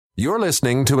You're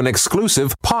listening to an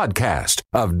exclusive podcast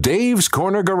of Dave's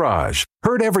Corner Garage.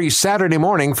 Heard every Saturday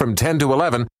morning from 10 to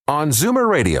 11 on Zoomer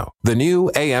Radio, the new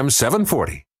AM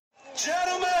 740.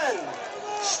 Gentlemen,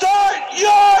 start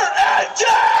your engine!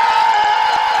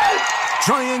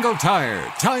 Triangle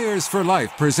Tire, Tires for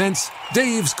Life presents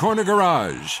Dave's Corner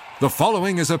Garage. The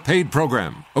following is a paid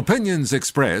program. Opinions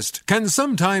expressed can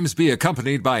sometimes be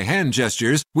accompanied by hand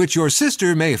gestures which your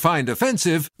sister may find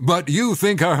offensive, but you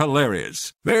think are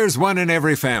hilarious. There's one in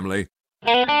every family.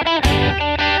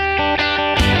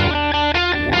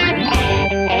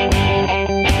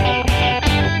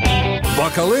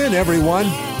 Buckle in, everyone.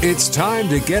 It's time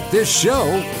to get this show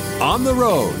on the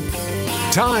road.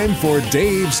 Time for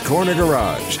Dave's Corner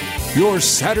Garage, your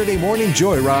Saturday morning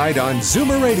joyride on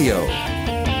Zoomer Radio.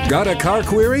 Got a car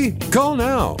query? Call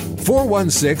now,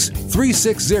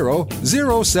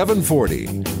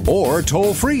 416-360-0740. Or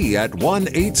toll free at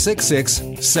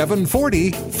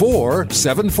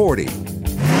 1-866-740-4740.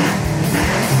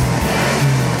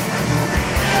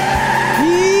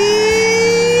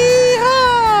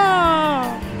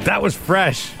 That was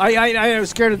fresh. I was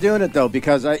scared of doing it, though,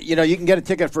 because, you can get a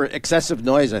ticket for excessive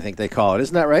noise, I think they call it.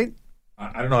 Isn't that right?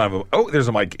 I don't know. There's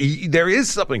a mic. There is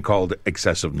something called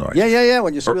excessive noise. Yeah.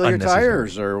 When you squeal your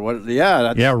tires or what?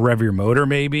 Yeah. Rev your motor,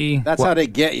 maybe. That's how they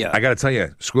get you. I got to tell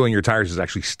you, squealing your tires is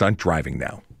actually stunt driving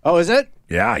now. Oh, is it?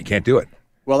 Yeah, you can't do it.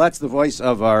 Well, that's the voice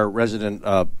of our resident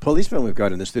policeman we've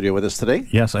got in the studio with us today.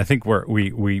 Yes, I think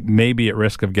we may be at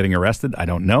risk of getting arrested. I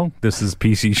don't know. This is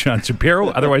PC Sean Shapiro,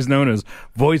 otherwise known as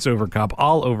VoiceOver Cop,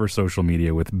 all over social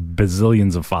media with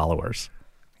bazillions of followers.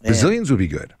 Bazillions would be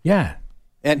good. Yeah.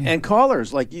 And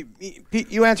callers, like you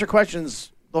answer questions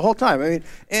the whole time. I mean,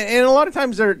 and a lot of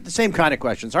times they're the same kind of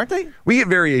questions, aren't they? We get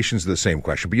variations of the same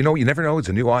question, but you never know. It's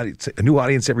a new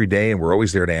audience every day, and we're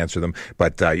always there to answer them.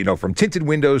 But from tinted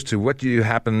windows to what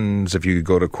happens if you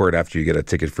go to court after you get a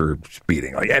ticket for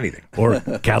speeding, like anything, or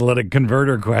catalytic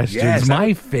converter questions. Yes,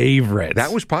 my favorite.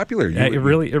 That was popular. Yeah, it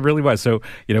really was. So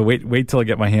wait till I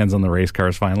get my hands on the race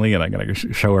cars finally, and I'm going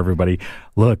to show everybody.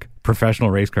 Look, professional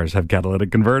race cars have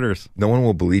catalytic converters. No one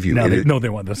will believe you. No, they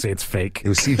want to say it's fake. It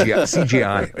was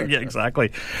CGI. Yeah,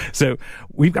 exactly. So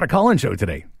we've got a call-in show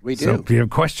today. We do. So if you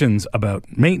have questions about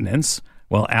maintenance,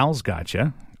 well, Al's got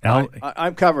you. Al,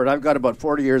 I'm covered. I've got about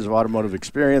 40 years of automotive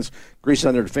experience, grease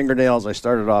under the fingernails. I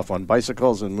started off on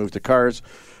bicycles and moved to cars,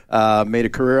 made a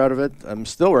career out of it. I'm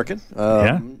still working.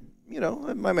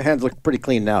 My hands look pretty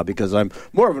clean now because I'm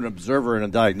more of an observer and a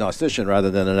diagnostician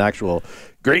rather than an actual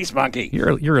grease monkey.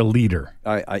 You're a leader.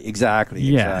 Exactly.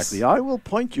 Yes. I will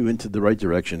point you into the right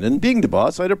direction. And being the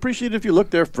boss, I'd appreciate if you look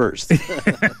there first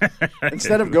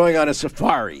instead of going on a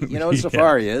safari. You know what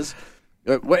safari is?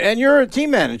 And you're a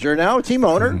team manager now, a team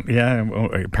owner. Yeah,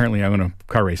 apparently I own a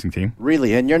car racing team.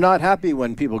 Really? And you're not happy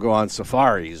when people go on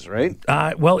safaris, right?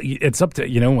 Well, it's up to,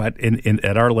 what,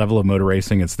 at our level of motor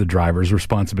racing, it's the driver's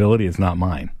responsibility. It's not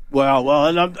mine. Well,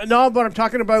 but I'm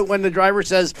talking about when the driver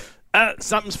says,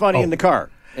 something's funny in the car,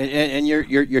 and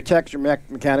your techs, your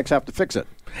mechanics have to fix it.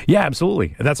 Yeah,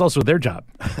 absolutely. That's also their job.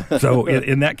 So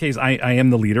in that case, I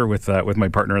am the leader with my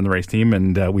partner in the race team,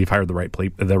 and we've hired the right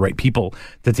people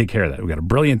to take care of that. We've got a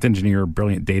brilliant engineer,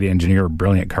 brilliant data engineer,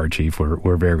 brilliant car chief.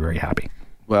 We're very, very happy.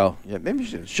 Well, yeah, maybe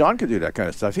Sean could do that kind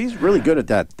of stuff. He's really good at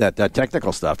that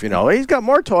technical stuff. He's got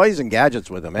more toys and gadgets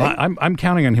with him. Eh? Well, I'm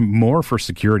counting on him more for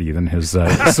security than his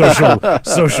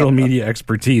social media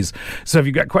expertise. So if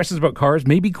you've got questions about cars,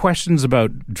 maybe questions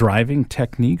about driving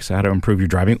techniques, how to improve your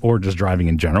driving, or just driving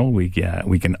in general, we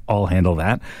can all handle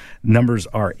that. Numbers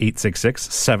are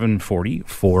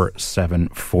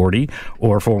 866-740-4740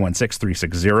 or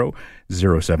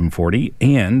 416-360-0740.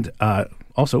 And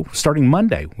also, starting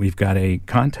Monday, we've got a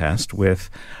contest with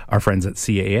our friends at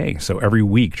CAA. So every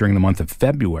week during the month of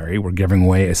February, we're giving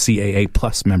away a CAA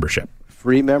Plus membership.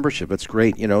 Free membership. It's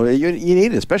great. You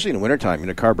need it, especially in the wintertime.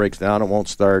 Your car breaks down, it won't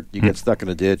start. You get stuck in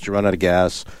a ditch, you run out of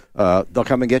gas. They'll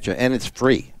come and get you, and it's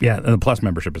free. Yeah, and the Plus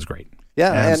membership is great.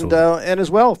 Yeah, and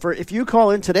as well, if you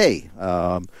call in today,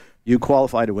 you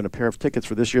qualify to win a pair of tickets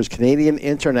for this year's Canadian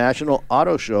International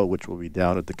Auto Show, which will be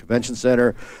down at the Convention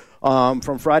Center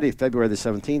from Friday, February the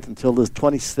 17th until the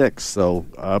 26th. So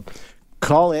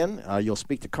call in. You'll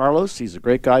speak to Carlos. He's a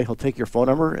great guy. He'll take your phone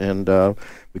number, and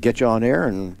we get you on air,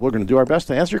 and we're going to do our best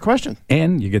to answer your question.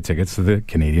 And you get tickets to the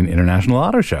Canadian International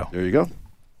Auto Show. There you go.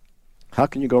 How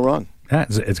can you go wrong?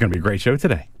 It's going to be a great show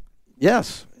today.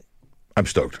 Yes. I'm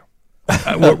stoked.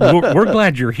 We're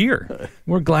glad you're here.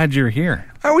 We're glad you're here.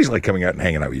 I always like coming out and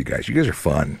hanging out with you guys. You guys are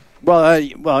fun. Well,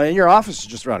 and your office is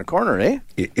just around the corner, eh?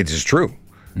 It is true.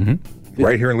 Mm-hmm.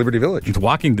 right here in Liberty Village. It's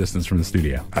walking distance from the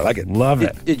studio. I like it. Love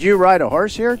it. Did you ride a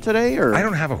horse here today? Or I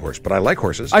don't have a horse, but I like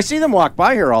horses. I see them walk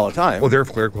by here all the time. Well, they're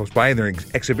close by, and they're an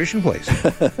exhibition place.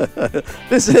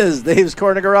 This is Dave's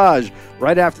Corner Garage.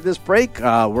 Right after this break,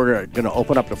 we're going to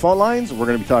open up the phone lines. We're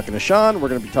going to be talking to Sean. We're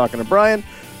going to be talking to Brian.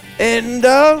 And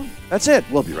that's it.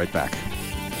 We'll be right back.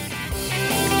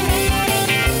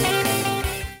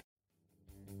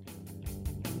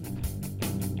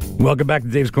 Welcome back to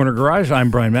Dave's Corner Garage.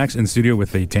 I'm Brian Max in studio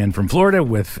with a tan from Florida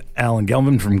with Alan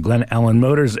Gelman from Glen Allen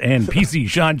Motors and PC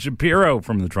Sean Shapiro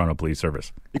from the Toronto Police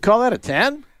Service. You call that a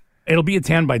tan? It'll be a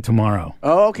tan by tomorrow.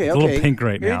 Oh, okay, It's a little pink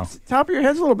right now. Top of your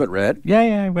head's a little bit red.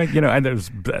 Yeah, but there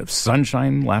was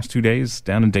sunshine last 2 days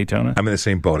down in Daytona. I'm in the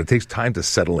same boat. It takes time to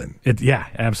settle in. Yeah,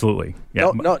 absolutely.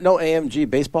 Yeah. No AMG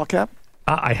baseball cap?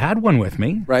 I had one with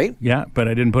me. Right. Yeah, but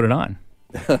I didn't put it on.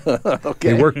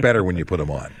 Okay. They work better when you put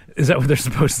them on. Is that what they're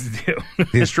supposed to do?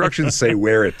 The instructions say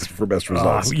wear it for best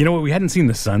results. You know what? We hadn't seen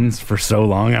the Suns for so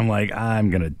long. I'm like, I'm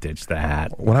going to ditch the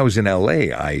hat. When I was in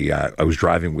L.A., I was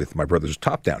driving with my brother's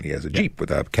top down. He has a Jeep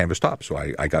with a canvas top, so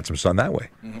I got some sun that way.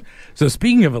 Mm-hmm. So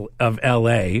speaking of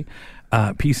L.A.,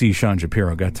 PC Sean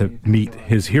Shapiro got to meet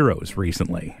his heroes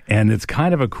recently, and it's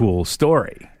kind of a cool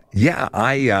story. Yeah,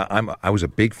 I was a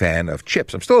big fan of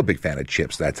Chips. I'm still a big fan of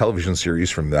Chips, that television series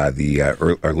from the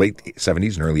late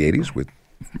 70s and early 80s with.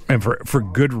 And for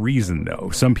good reason,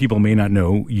 though. Some people may not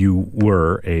know you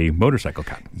were a motorcycle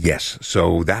cop. Yes.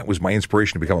 So that was my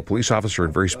inspiration to become a police officer,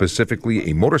 and very specifically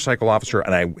a motorcycle officer.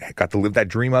 And I got to live that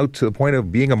dream out to the point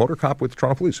of being a motor cop with the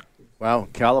Toronto Police. Wow,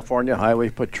 California Highway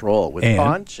Patrol with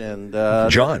Punch and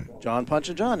John. Punch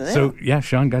and John. Yeah. So,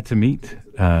 Sean got to meet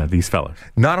these fellows.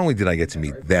 Not only did I get to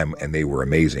meet them, and they were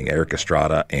amazing. Eric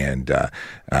Estrada and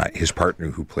his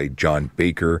partner who played John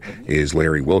Baker is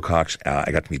Larry Wilcox.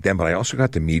 I got to meet them, but I also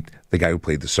got to meet the guy who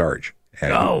played the Sarge.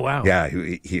 And, wow. Yeah,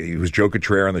 he was Joe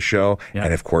Contreras on the show. Yeah.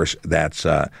 And, of course, that's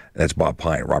Bob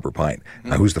Pine, Robert Pine,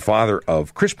 who's the father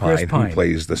of Chris Pine, who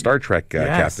plays the Star Trek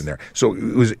captain there. So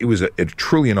it was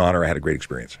truly an honor. I had a great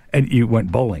experience. And you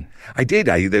went bowling. I did.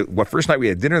 First night we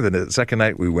had dinner. Then the second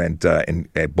night we went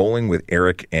bowling with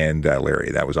Eric and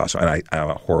Larry. That was awesome. And I'm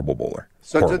a horrible bowler.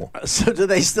 So do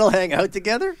they still hang out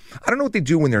together? I don't know what they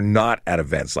do when they're not at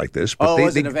events like this,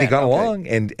 but they got along.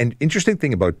 And interesting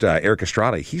thing about Eric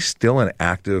Estrada, he's still an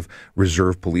active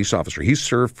reserve police officer. He's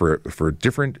served for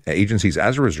different agencies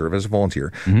as a reserve, as a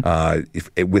volunteer,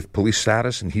 with police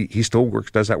status, and he still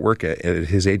does that work at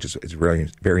his age. It's very,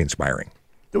 very inspiring.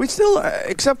 Do we still,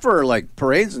 except for like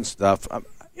parades and stuff,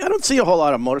 I don't see a whole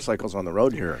lot of motorcycles on the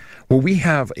road here. Well, we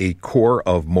have a core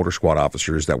of motor squad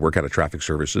officers that work out of traffic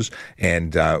services,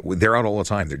 and they're out all the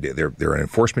time. They're an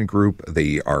enforcement group.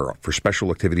 They are for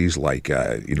special activities like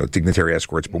dignitary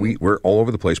escorts. But we're all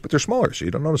over the place. But they're smaller, so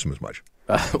you don't notice them as much.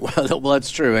 Well,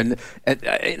 that's true, and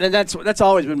that's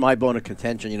always been my bone of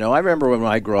contention. You know, I remember when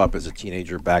I grew up as a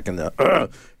teenager back in the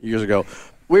years ago.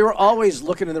 We were always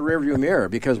looking in the rearview mirror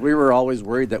because we were always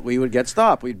worried that we would get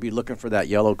stopped. We'd be looking for that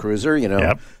yellow cruiser,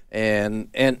 and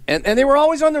they were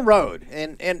always on the road.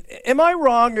 And am I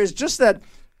wrong? Is just that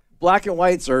black and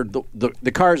whites or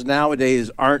the cars nowadays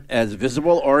aren't as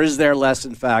visible, or is there less,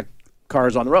 in fact,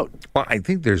 cars on the road? Well, I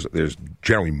think there's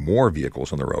generally more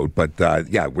vehicles on the road, but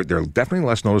they're definitely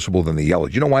less noticeable than the yellow.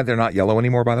 Do you know why they're not yellow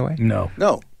anymore, by the way?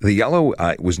 No. The yellow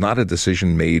was not a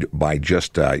decision made by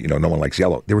just, no one likes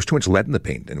yellow. There was too much lead in the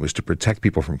paint, and it was to protect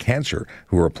people from cancer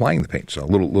who were applying the paint. So a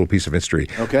little piece of history.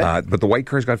 Okay. But the white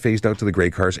cars got phased out to the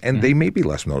gray cars, and they may be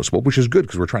less noticeable, which is good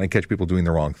because we're trying to catch people doing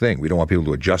the wrong thing. We don't want people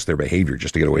to adjust their behavior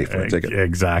just to get away from a ticket.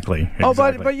 Exactly. Oh,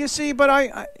 but you see,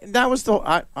 I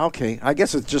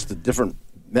guess it's just a different.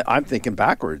 I'm thinking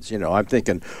backwards. I'm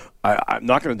thinking I'm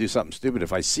not going to do something stupid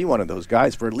if I see one of those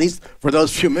guys for at least for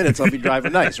those few minutes. I'll be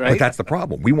driving nice, right? But that's the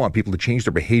problem. We want people to change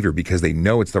their behavior because they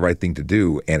know it's the right thing to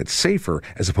do and it's safer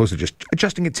as opposed to just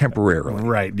adjusting it temporarily.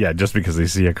 Right. Yeah. Just because they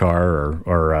see a car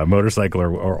or a motorcycle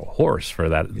or a horse for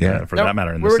that that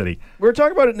matter in the city. We were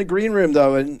talking about it in the green room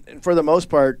though, and for the most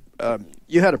part,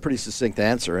 you had a pretty succinct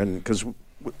answer, and because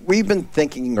we've been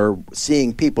thinking or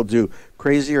seeing people do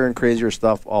crazier and crazier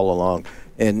stuff all along.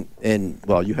 And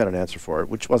well, you had an answer for it,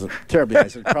 which wasn't terribly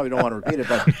nice. I probably don't want to repeat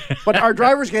it, but our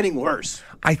drivers getting worse.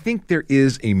 I think there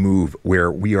is a move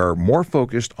where we are more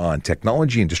focused on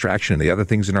technology and distraction and the other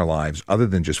things in our lives other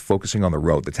than just focusing on the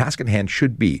road. The task at hand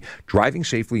should be driving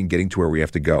safely and getting to where we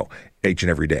have to go. each and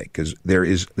every day, because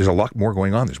there's a lot more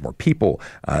going on. There's more people.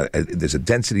 There's a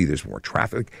density. There's more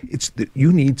traffic.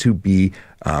 You need to be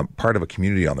part of a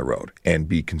community on the road and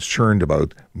be concerned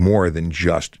about more than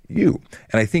just you.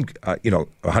 And I think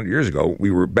 100 years ago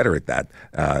we were better at that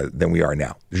than we are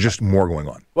now. There's just more going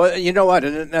on. Well, you know what?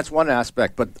 And that's one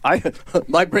aspect. But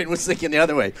my brain was thinking the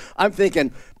other way. I'm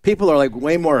thinking people are like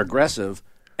way more aggressive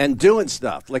and doing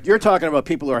stuff. Like you're talking about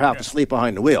people who are half asleep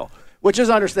behind the wheel, which is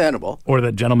understandable. Or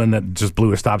the gentleman that just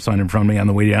blew a stop sign in front of me on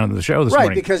the way down to the show this morning.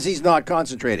 Right, because he's not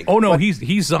concentrating. Oh, no,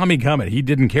 he saw me coming. He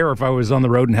didn't care if I was on the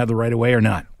road and had the right of way or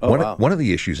not. One of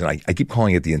the issues, and I keep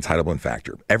calling it the entitlement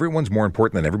factor, everyone's more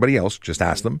important than everybody else, just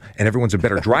ask them, and everyone's a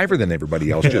better driver than everybody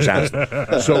else, just ask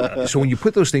them. So when you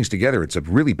put those things together, it's a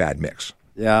really bad mix.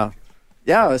 Yeah.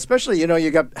 Yeah, especially,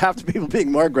 you got half the people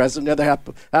being more aggressive and the other half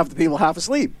the people half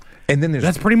asleep. And then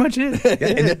that's pretty much it.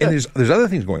 and there's other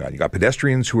things going on. You got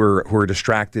pedestrians who are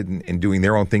distracted and doing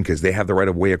their own thing because they have the right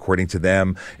of way according to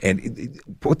them. And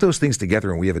put those things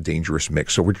together, and we have a dangerous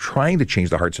mix. So we're trying to change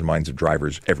the hearts and minds of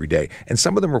drivers every day. And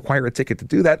some of them require a ticket to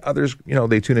do that. Others,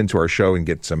 they tune into our show and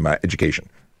get some education.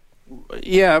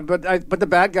 Yeah, but the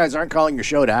bad guys aren't calling your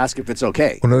show to ask if it's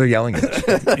okay. Well, no, they're yelling at us.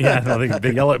 Yeah, no,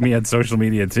 they yell at me on social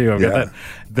media too. I've got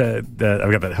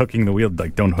I've got that hooking the wheel.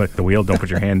 Like, don't hook the wheel. Don't put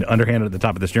your hand underhanded at the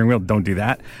top of the steering wheel. Don't do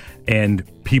that. And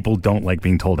people don't like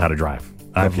being told how to drive.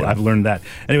 I've learned that.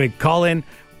 Anyway, call in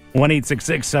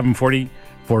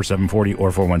 1-866-740-4740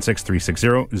 or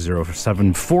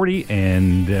 416-360-0740.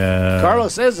 And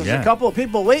Carlos says there's a couple of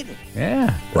people waiting.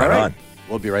 Yeah, right on.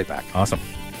 We'll be right back. Awesome.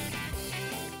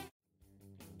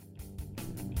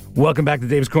 Welcome back to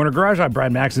Dave's Corner Garage. I'm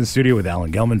Brad Max in the studio with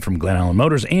Alan Gelman from Glen Allen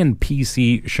Motors and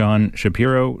PC Sean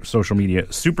Shapiro, social media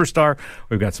superstar.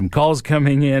 We've got some calls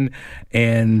coming in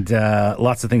and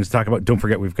lots of things to talk about. Don't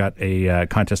forget, we've got a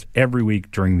contest every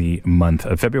week during the month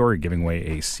of February, giving away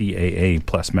a CAA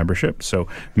Plus membership. So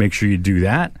make sure you do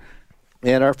that.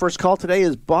 And our first call today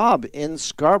is Bob in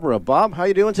Scarborough. Bob, how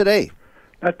you doing today?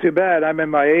 Not too bad. I'm in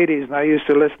my 80s, and I used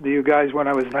to listen to you guys when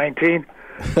I was 19.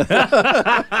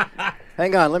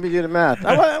 Hang on, let me do the math.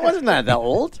 I wasn't that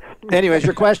old. Anyways,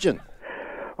 your question.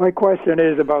 My question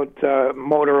is about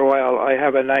motor oil. I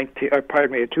have a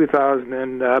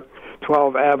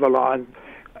 2012 Avalon,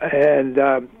 and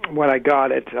when I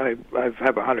got it, I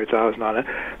have 100,000 on it.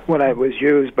 When I was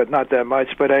used, but not that much.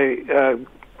 But they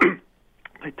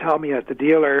tell me at the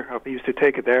dealer, I used to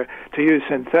take it there, to use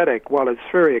synthetic. Well, it's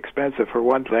very expensive for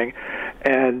one thing,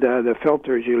 and the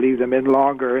filters, you leave them in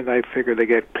longer, and I figure they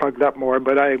get plugged up more.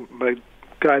 But the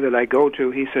guy that I go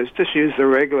to, he says, just use the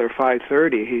regular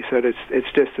 530. He said it's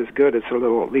just as good.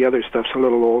 The other stuff's a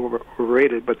little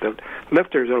overrated, but the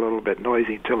lifters are a little bit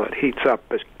noisy until it heats up.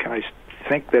 But can I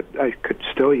think that I could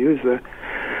still use the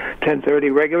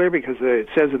 1030 regular? Because it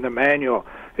says in the manual,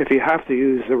 if you have to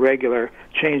use the regular,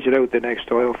 change it out the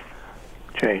next oil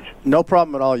change. No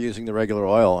problem at all using the regular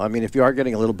oil. I mean, if you are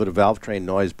getting a little bit of valve train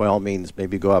noise, by all means,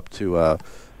 maybe go up to a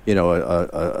 10,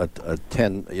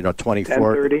 24,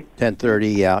 1030.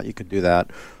 Yeah, you could do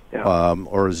that. Yeah.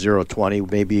 Or a 020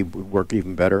 maybe would work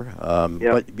even better.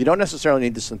 But you don't necessarily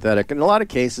need the synthetic. In a lot of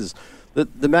cases,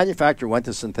 the manufacturer went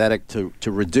to synthetic to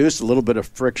reduce a little bit of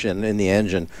friction in the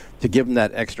engine to give them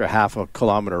that extra half a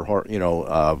kilometer,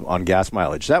 on gas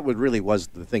mileage. That really was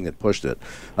the thing that pushed it.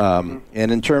 And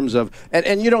in terms of,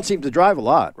 and you don't seem to drive a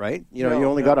lot, right? You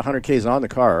only got 100 Ks on the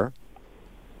car.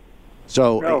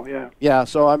 So,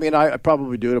 so I mean, I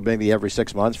probably do it maybe every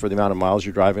 6 months for the amount of miles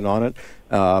you're driving on it.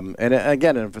 And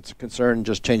again, if it's a concern,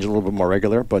 just change it a little bit more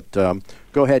regular. But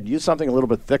go ahead, use something a little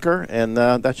bit thicker, and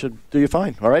that should do you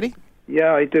fine. All righty?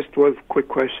 Yeah, I just was a quick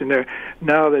question there.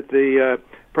 Now that the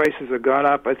prices have gone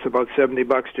up, it's about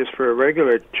 $70 just for a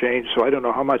regular change, so I don't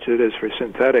know how much it is for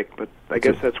synthetic, but I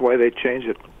guess that's why they changed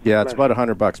it. Yeah, it's about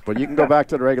 $100, but you can go back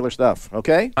to the regular stuff,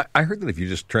 okay? I heard that if you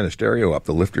just turn the stereo up,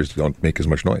 the lifters don't make as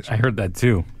much noise. I heard that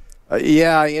too.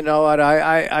 Yeah, you know what?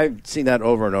 I've seen that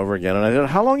over and over again, and I said,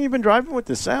 how long have you been driving with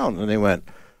this sound? And they went,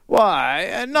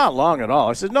 well, not long at all.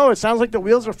 I said, no, it sounds like the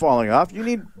wheels are falling off. You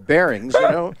need bearings,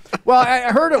 Well,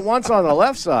 I heard it once on the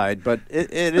left side, but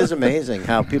it is amazing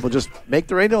how people just make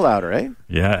the radio louder, eh?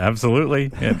 Yeah,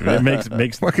 absolutely. It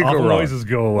makes awful noises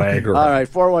go away. All right,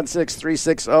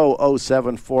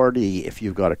 416-360-0740. If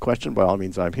you've got a question, by all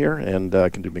means, I'm here and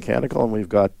can do mechanical, and we've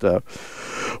got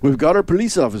our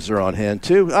police officer on hand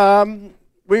too.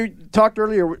 We talked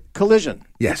earlier, collision.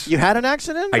 Yes. You had an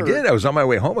accident? I did. I was on my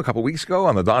way home a couple weeks ago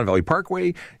on the Don Valley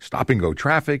Parkway, stop-and-go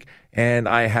traffic, and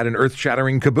I had an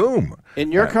earth-shattering kaboom.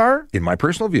 In your car? In my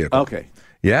personal vehicle. Okay.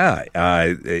 Yeah.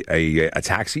 A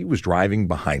taxi was driving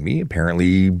behind me,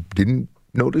 apparently didn't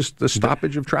notice the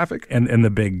stoppage of traffic. And the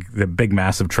big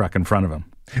massive truck in front of him.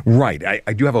 Right.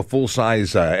 I do have a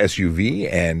full-size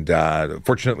SUV, and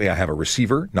fortunately I have a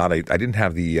receiver. I didn't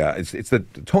have the, it's the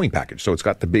towing package, so it's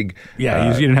got the big...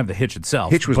 Yeah, you didn't have the hitch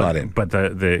itself. Hitch was not in. But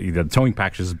the towing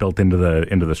package is built into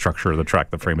the structure of the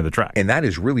truck, the frame of the truck. And that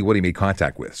is really what he made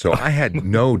contact with. So I had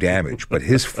no damage, but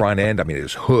his front end, I mean,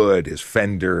 his hood, his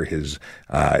fender,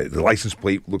 the license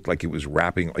plate looked like it was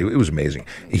wrapping. It was amazing.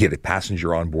 He had a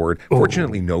passenger on board.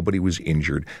 Fortunately, nobody was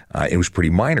injured. It was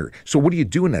pretty minor. So what do you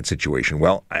do in that situation?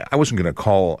 Well, I wasn't going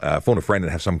to phone a friend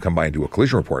and have someone come by and do a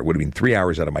collision report. It would have been 3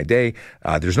 hours out of my day.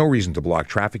 There's no reason to block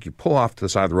traffic. You pull off to the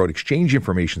side of the road, exchange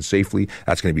information safely.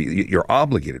 That's going to be, you're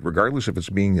obligated, regardless if it's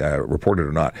being reported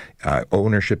or not.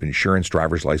 Ownership, insurance,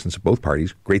 driver's license of both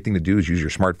parties. Great thing to do is use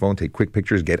your smartphone, take quick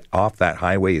pictures, get off that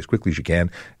highway as quickly as you can,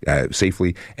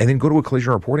 safely, and then go to a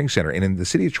collision reporting center. And in the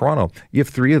city of Toronto, you have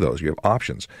 3 of those. You have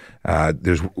options.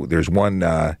 There's one,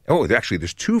 actually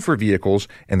there's 2 for vehicles,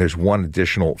 and there's 1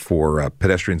 additional for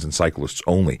pedestrians and cyclists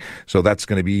only. So that's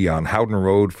going to be on Howden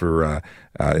Road for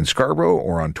in Scarborough,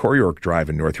 or on Torrey York Drive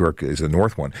in North York is the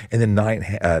north one. And then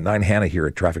 9 Hannah here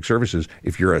at Traffic Services.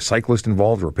 If you're a cyclist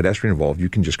involved or a pedestrian involved, you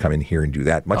can just come in here and do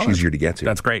that. Much easier to get to.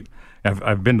 That's great.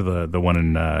 I've been to the one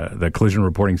in the Collision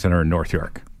Reporting Center in North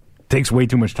York. Takes way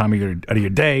too much time out of your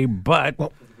day, but...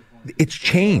 Well, it's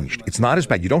changed. It's not as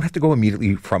bad. You don't have to go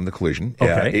immediately from the collision.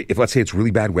 Okay. If, let's say, it's really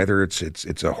bad weather,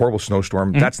 it's a horrible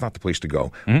snowstorm, that's not the place to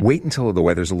go. Wait until the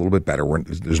weather's a little bit better.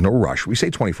 There's no rush. We say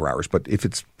 24 hours, but if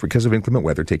it's because of inclement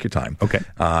weather, take your time. Okay.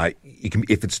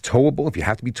 If it's towable, if you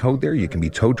have to be towed there, you can be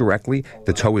towed directly.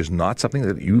 The tow is not something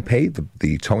that you pay.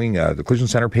 The towing, the collision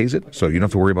center pays it, so you don't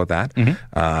have to worry about that.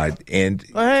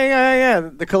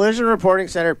 The collision reporting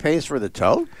center pays for the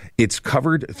tow? It's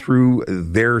covered through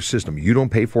their system. You don't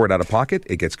pay for it out of pocket.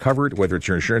 It gets covered, whether it's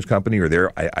your insurance company or their.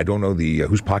 I don't know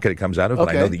whose pocket it comes out of, but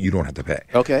I know that you don't have to pay.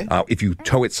 Okay. If you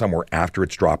tow it somewhere after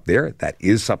it's dropped there, that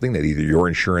is something that either your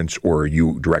insurance or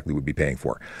you directly would be paying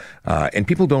for. And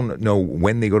people don't know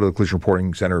when they go to the collision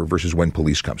reporting center versus when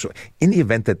police come. So in the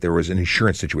event that there was an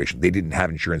insurance situation, they didn't have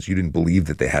insurance, you didn't believe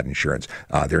that they had insurance,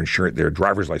 their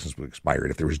driver's license was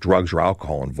expired, if there was drugs or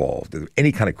alcohol involved,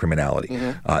 any kind of criminality,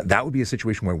 that would be a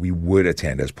situation where we would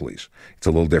attend as police. It's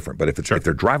a little different. But if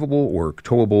they're drivable or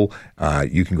towable,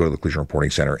 you can go to the collision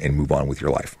reporting center and move on with your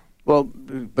life. Well,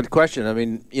 but question, I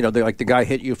mean, like the guy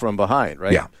hit you from behind,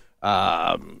 right? Yeah.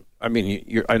 I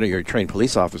mean, I know you're a trained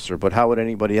police officer, but how would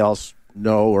anybody else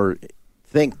know or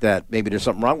think that maybe there's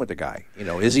something wrong with the guy?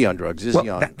 Is he on drugs? Is he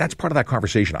on? That's part of that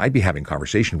conversation. I'd be having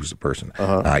conversations with the person.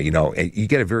 You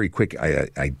get a very quick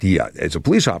idea. As a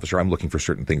police officer, I'm looking for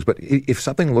certain things. But if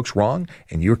something looks wrong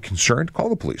and you're concerned, call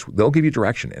the police. They'll give you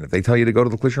direction. And if they tell you to go to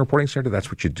the collision reporting center,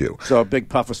 that's what you do. So a big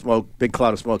puff of smoke, big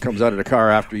cloud of smoke comes out of the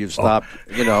car after you've stopped,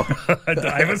 I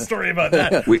have a story about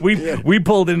that. We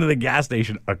pulled into the gas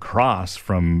station across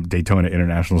from Daytona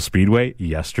International Speedway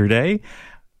yesterday,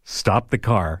 stopped the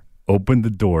car, opened the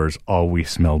doors, all we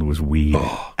smelled was weed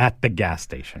at the gas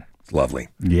station. It's lovely.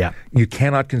 Yeah. You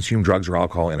cannot consume drugs or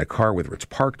alcohol in a car, whether it's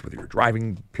parked, whether you're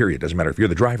driving, period. Doesn't matter if you're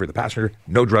the driver or the passenger,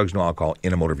 no drugs, no alcohol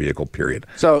in a motor vehicle, period.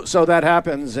 So that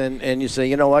happens, and you say,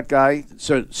 you know what, guy?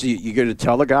 So you're going to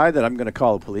tell the guy that I'm going to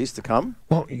call the police to come?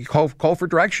 Well, you call for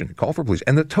direction, call for police.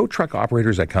 And the tow truck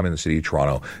operators that come in the city of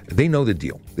Toronto, they know the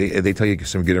deal. They tell you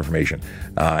some good information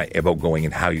about going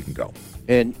and how you can go.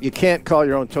 And you can't call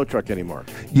your own tow truck anymore.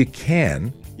 You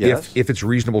can, yes, if it's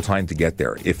reasonable time to get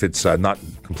there. If it's not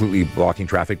completely blocking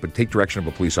traffic, but take direction of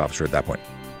a police officer at that point.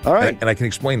 All right. And I can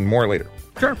explain more later.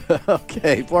 Sure.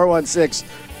 Okay,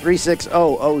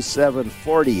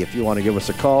 416-360-0740 if you want to give us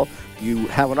a call. You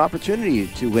have an opportunity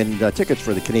to win tickets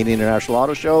for the Canadian International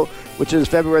Auto Show, which is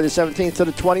February the 17th to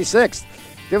the 26th.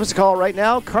 Give us a call right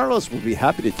now. Carlos will be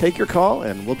happy to take your call,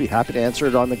 and we'll be happy to answer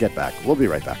it on the Get Back. We'll be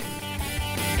right back.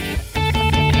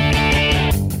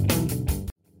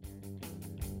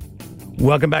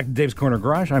 Welcome back to Dave's Corner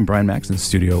Garage. I'm Brian Max in the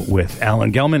studio with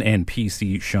Alan Gelman and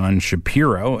PC Sean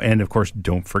Shapiro. And, of course,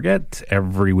 don't forget,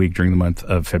 every week during the month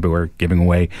of February, giving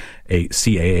away a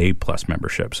CAA Plus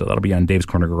membership. So that'll be on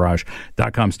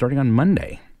davescornergarage.com starting on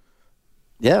Monday.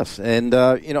 Yes, and,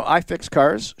 I fix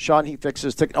cars. Sean, he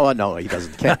fixes... Oh, no, he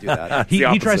doesn't. Can't do that.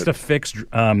 He tries to fix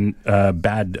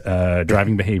bad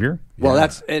driving behavior. Well,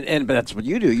 but that's what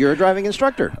you do. You're a driving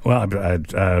instructor. Well, I'm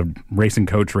a racing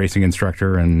coach, racing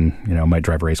instructor, and, might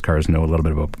drive race cars, know a little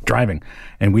bit about driving.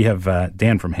 And we have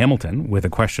Dan from Hamilton with a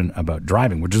question about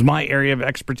driving, which is my area of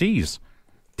expertise.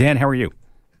 Dan, how are you?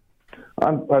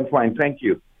 I'm fine, thank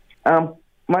you.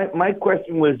 My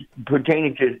question was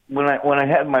pertaining to when I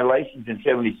had my license in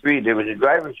 '73. There was a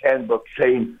driver's handbook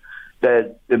saying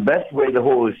that the best way to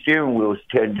hold a steering wheel is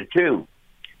 10-2.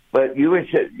 But you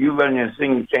run this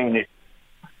thing saying it's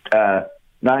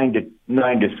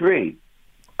 9-3.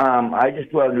 I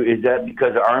just wonder, is that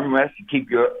because of armrest to keep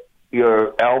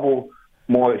your elbow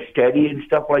more steady and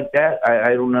stuff like that?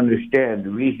 I don't understand the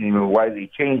reasoning or why they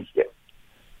changed it.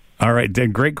 All right,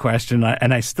 Dan, great question,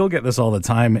 and I still get this all the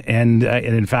time. And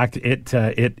in fact, it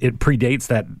predates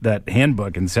that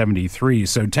handbook in '73.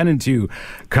 So 10-2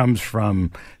 comes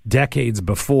from decades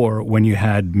before, when you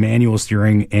had manual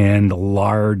steering and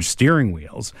large steering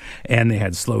wheels, and they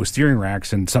had slow steering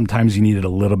racks, and sometimes you needed a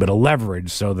little bit of leverage.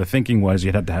 So the thinking was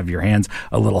you'd have to have your hands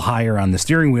a little higher on the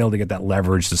steering wheel to get that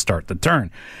leverage to start the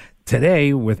turn.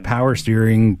 Today, with power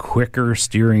steering, quicker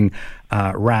steering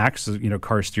racks,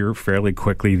 cars steer fairly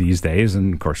quickly these days,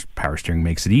 and of course, power steering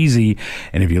makes it easy.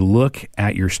 And if you look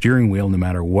at your steering wheel, no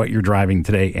matter what you're driving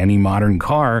today, any modern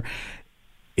car,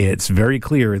 it's very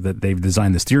clear that they've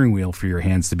designed the steering wheel for your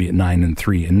hands to be at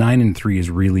 9-3, and 9-3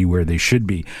 is really where they should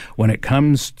be. When it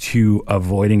comes to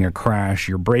avoiding a crash,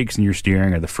 your brakes and your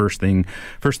steering are the first things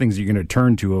you're going to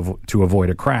turn to avoid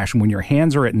a crash. And when your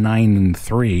hands are at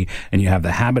 9-3 and you have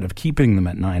the habit of keeping them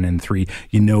at 9-3,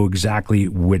 you know exactly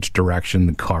which direction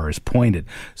the car is pointed.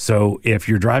 So if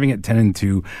you're driving at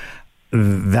 10-2,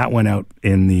 that went out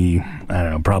in the,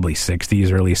 probably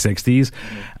 60s, early 60s,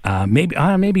 maybe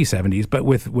 70s. But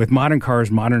with modern cars,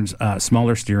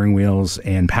 smaller steering wheels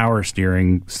and power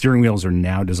steering wheels are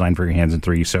now designed for your hands and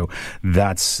three. So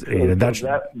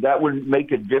that would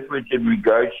make a difference in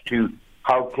regards to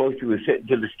how close you were sitting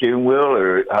to the steering wheel,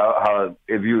 or how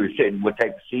if you were sitting, what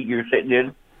type of seat you're sitting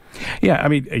in. Yeah, I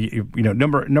mean,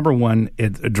 number one,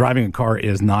 driving a car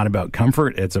is not about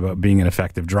comfort. It's about being an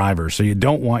effective driver. So you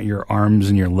don't want your arms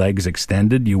and your legs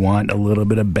extended. You want a little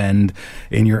bit of bend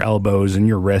in your elbows and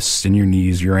your wrists and your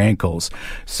knees, your ankles.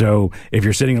 So if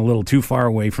you're sitting a little too far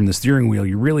away from the steering wheel,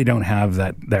 you really don't have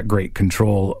that great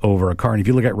control over a car. And if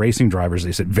you look at racing drivers,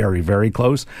 they sit very, very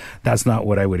close. That's not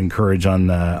what I would encourage on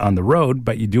the road,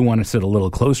 but you do want to sit a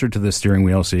little closer to the steering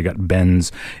wheel so you got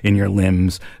bends in your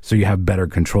limbs, so you have better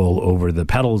control over the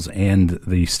pedals and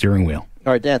the steering wheel.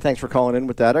 All right, Dan, thanks for calling in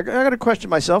with that. I got a question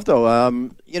myself, though.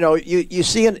 You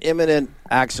see an imminent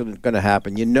accident going to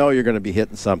happen. You know you're going to be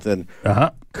hitting something.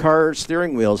 Car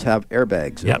steering wheels have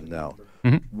airbags in them now.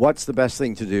 Mm-hmm. What's the best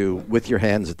thing to do with your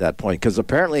hands at that point? Because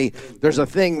apparently there's a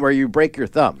thing where you break your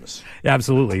thumbs. Yeah,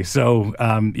 absolutely. So,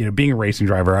 being a racing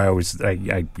driver, I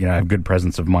have good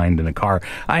presence of mind in a car.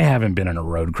 I haven't been in a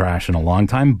road crash in a long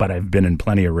time, but I've been in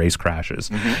plenty of race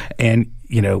crashes. Mm-hmm. And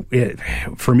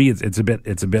for me, it's a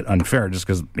bit unfair just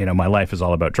because my life is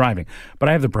all about driving. But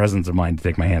I have the presence of mind to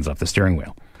take my hands off the steering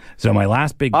wheel. So my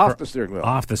last big off the steering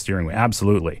wheel,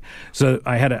 absolutely. So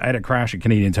I had a crash at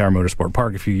Canadian Tire Motorsport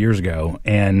Park a few years ago,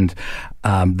 and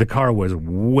the car was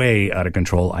way out of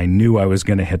control. I knew I was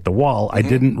going to hit the wall. Mm-hmm. I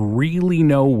didn't really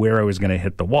know where I was going to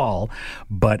hit the wall,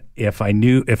 but if I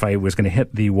knew if I was going to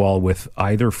hit the wall with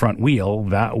either front wheel,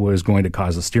 that was going to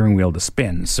cause the steering wheel to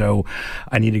spin. So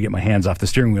I needed to get my hands off the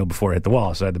steering wheel before I hit the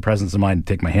wall. So I had the presence of mind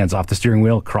to take my hands off the steering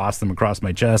wheel, cross them across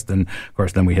my chest, and of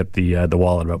course then we hit the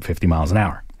wall at about 50 miles an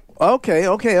hour. Okay.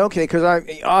 Because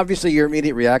obviously your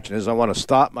immediate reaction is I want to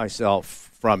stop myself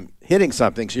from hitting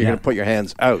something, so you're going to put your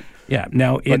hands out. Yeah.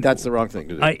 Now, but that's the wrong thing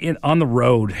to do. On the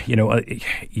road,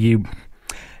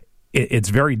 it's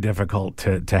very difficult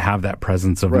to have that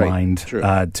presence of mind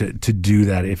to do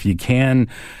that. If you can.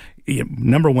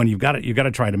 Number one, you've got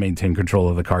to try to maintain control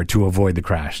of the car to avoid the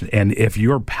crash. And if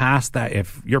you're past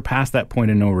that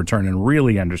point of no return, and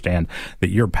really understand that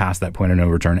you're past that point of no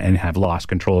return and have lost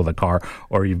control of the car,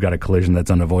 or you've got a collision that's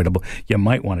unavoidable, you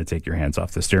might want to take your hands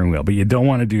off the steering wheel. But you don't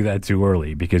want to do that too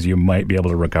early, because you might be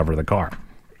able to recover the car.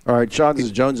 All right, Sean, this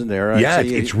is Jones in there.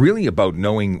 It's really about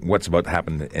knowing what's about to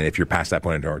happen, and if you're past that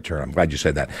point of no return. I'm glad you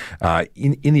said that.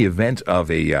 In the event of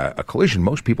a collision,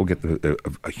 most people get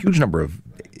a huge number of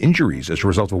injuries as a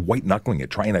result of white-knuckling it,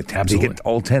 trying to get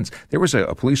all tense. There was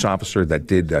a police officer that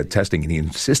did testing, and he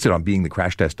insisted on being the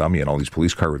crash test dummy in all these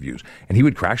police car reviews. And he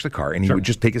would crash the car, and he would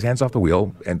just take his hands off the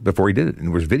wheel and before he did it. And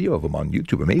there was video of him on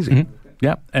YouTube. Amazing. Mm-hmm.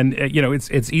 Yeah, and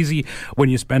it's easy when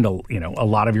you spend a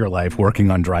lot of your life working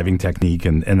on driving technique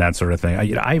and that sort of thing.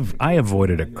 I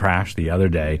avoided a crash the other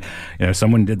day.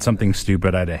 Someone did something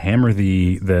stupid. I had to hammer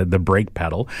the brake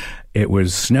pedal. It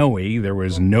was snowy. There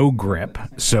was no grip.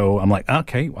 So I'm like,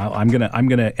 okay, well, I'm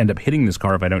gonna end up hitting this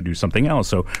car if I don't do something else.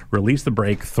 So release the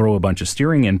brake, throw a bunch of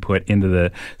steering input into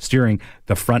the steering.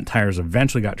 The front tires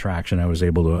eventually got traction. I was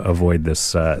able to avoid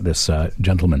this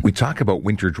gentleman. We talk about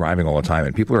winter driving all the time,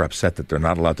 and people are upset that they're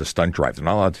not allowed to stunt drive. They're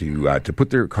not allowed to put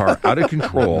their car out of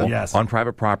control Yes. on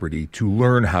private property to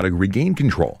learn how to regain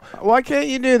control. Why can't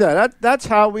you do that? That's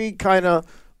how we kind of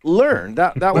learned.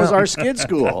 That was our skid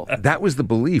school. That was the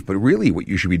belief, but really what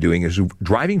you should be doing is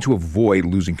driving to avoid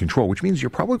losing control, which means you're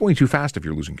probably going too fast if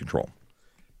you're losing control.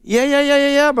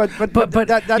 Yeah. But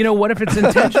that, what if it's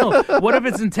intentional? What if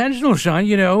it's intentional, Sean?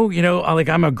 Like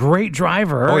I'm a great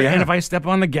driver, and if I step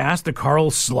on the gas, the car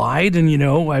will slide, and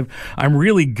I'm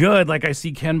really good. Like I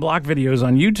see Ken Block videos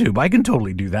on YouTube. I can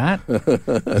totally do that.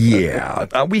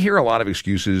 We hear a lot of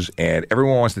excuses, and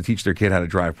everyone wants to teach their kid how to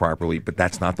drive properly, but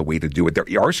that's not the way to do it.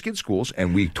 There are skid schools,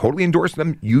 and we totally endorse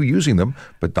them, you using them,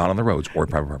 but not on the roads or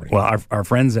private property. Well, our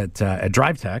friends at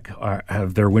Drive Tech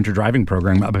have their winter driving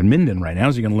program up in Minden right now,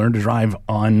 so you can learn to drive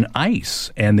on ice,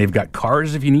 and they've got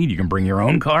cars if you need. You can bring your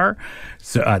own car.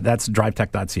 So that's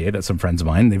drivetech.ca. That's some friends of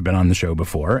mine. They've been on the show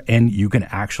before, and you can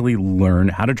actually learn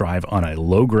how to drive on a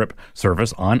low grip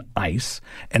surface on ice,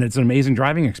 and it's an amazing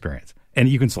driving experience. And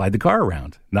you can slide the car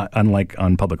around, not unlike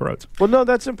on public roads. Well, no,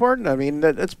 that's important. I mean,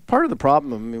 that's part of the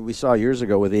problem. I mean, we saw years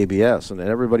ago with ABS, and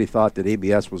everybody thought that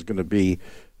ABS was going to be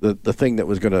the thing that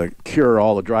was going to cure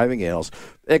all the driving ails,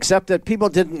 except that people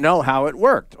didn't know how it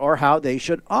worked or how they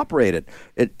should operate it.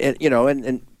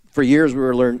 And for years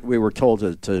we were told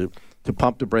to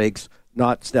pump the brakes,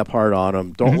 not step hard on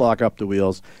them, don't lock up the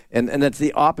wheels, and that's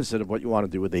the opposite of what you want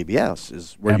to do with ABS.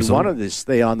 Is where Absolutely. you want to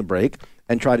stay on the brake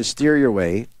and try to steer your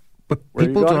way. But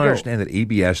people don't understand that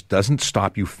ABS doesn't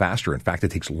stop you faster. In fact,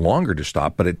 it takes longer to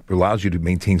stop, but it allows you to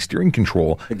maintain steering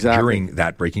control during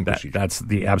that braking procedure. That's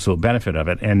the absolute benefit of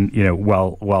it. And,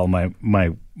 while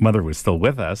my mother was still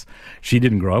with us, she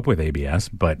didn't grow up with ABS,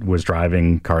 but was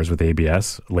driving cars with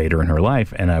ABS later in her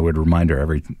life. And I would remind her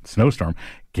every snowstorm,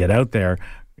 get out there.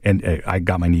 And I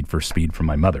got my need for speed from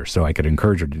my mother, so I could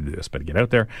encourage her to do this. But get out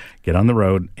there, get on the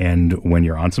road, and when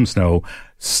you're on some snow,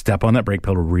 step on that brake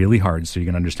pedal really hard so you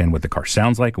can understand what the car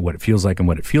sounds like, what it feels like, and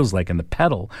what it feels like in the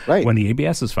pedal when the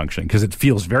ABS is functioning. Because it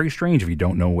feels very strange if you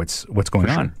don't know what's going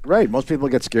on. Right. Most people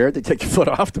get scared. They take your foot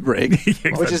off the brake,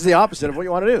 Exactly. which is the opposite of what you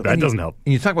want to do. That doesn't help.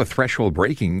 And you talk about threshold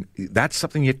braking, that's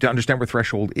something you have to understand what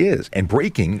threshold is. And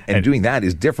braking and doing that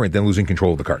is different than losing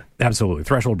control of the car. Absolutely.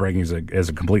 Threshold braking is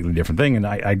a completely different thing. And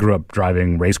I grew up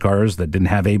driving race cars that didn't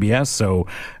have ABS, so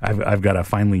I've got a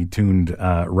finely tuned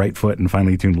right foot and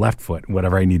finely tuned left foot,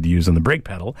 whatever I need to use on the brake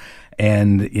pedal.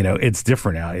 And, it's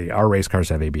different now. Our race cars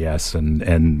have ABS,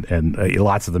 and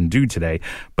lots of them do today.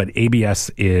 But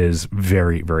ABS is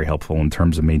very, very helpful in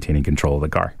terms of maintaining control of the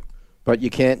car. But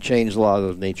you can't change the laws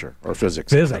of nature or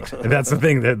physics. That's the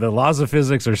thing. The laws of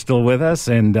physics are still with us,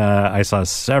 and I saw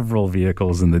several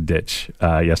vehicles in the ditch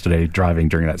yesterday driving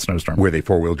during that snowstorm. Were they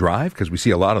four-wheel drive? Because we see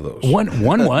a lot of those.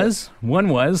 One was.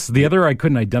 The other I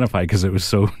couldn't identify because it was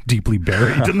so deeply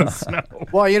buried in the snow.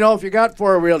 Well, if you got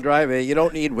four-wheel drive, you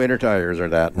don't need winter tires or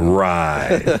that.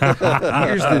 Right.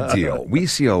 Here's the deal. We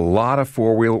see a lot of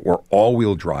four-wheel or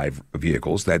all-wheel drive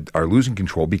vehicles that are losing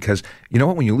control because,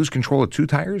 when you lose control of two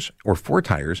tires or four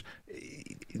tires,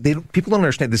 people don't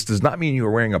understand. This does not mean you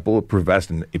are wearing a bulletproof vest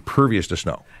and impervious to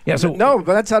snow. Yeah, so no,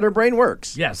 but that's how their brain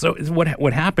works. Yeah, so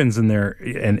what happens in their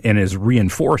and is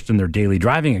reinforced in their daily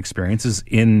driving experiences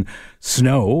in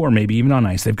snow or maybe even on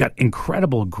ice, they've got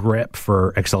incredible grip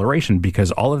for acceleration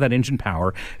because all of that engine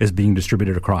power is being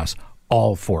distributed across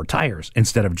all four tires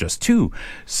instead of just two.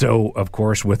 So, of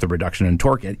course, with the reduction in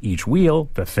torque at each wheel,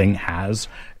 the thing has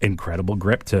incredible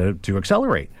grip to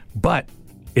accelerate. But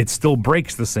it still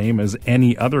brakes the same as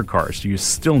any other car, so you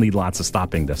still need lots of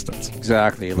stopping distance.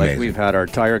 Exactly. Like we've had our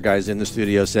tire guys in the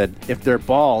studio said, if they're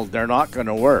bald, they're not going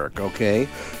to work, okay?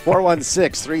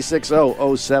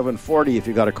 416-360-0740. If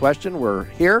you got a question, we're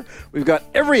here. We've got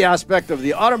every aspect of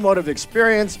the automotive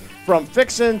experience, from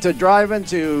fixing to driving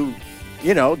to,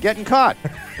 getting caught.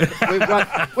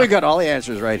 We've got all the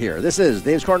answers right here. This is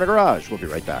Dave's Corner Garage. We'll be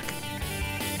right back.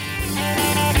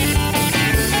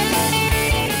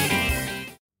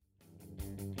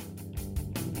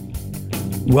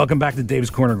 Welcome back to Dave's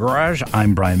Corner Garage.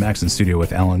 I'm Brian Max in studio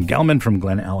with Alan Gelman from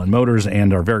Glen Allen Motors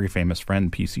and our very famous friend,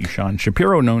 PC Sean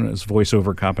Shapiro, known as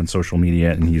Voiceover Cop on social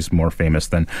media, and he's more famous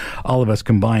than all of us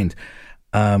combined.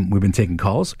 We've been taking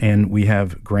calls, and we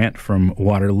have Grant from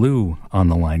Waterloo on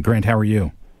the line. Grant, how are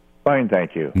you? Fine,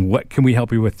 thank you. What can we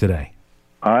help you with today?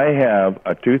 I have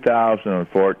a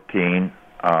 2014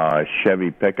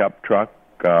 Chevy pickup truck,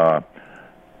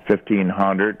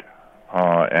 1500,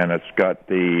 and it's got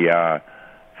the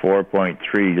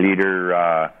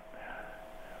 4.3-liter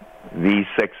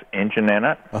V6 engine in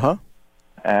it. Uh-huh.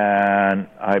 And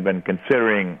I've been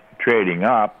considering trading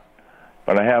up,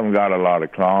 but I haven't got a lot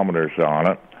of kilometers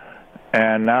on it.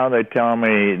 And now they tell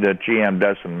me that GM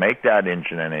doesn't make that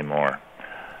engine anymore.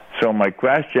 So my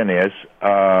question is,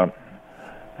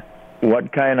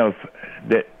 what kind of...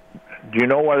 do you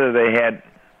know whether they had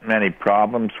many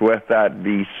problems with that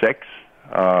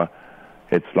V6,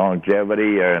 its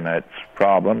longevity and its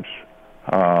problems,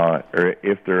 or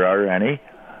if there are any,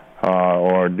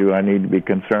 or do I need to be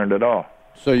concerned at all?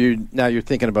 So you're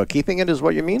thinking about keeping it, is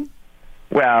what you mean?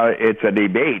 Well, it's a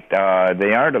debate.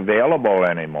 They aren't available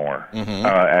anymore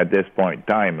at this point in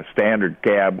time. A standard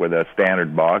cab with a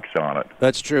standard box on it.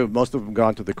 That's true. Most of them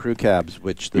gone to the crew cabs,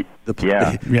 which the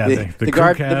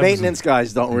maintenance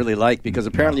guys don't really like, because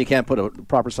apparently you can't put a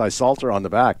proper size salter on the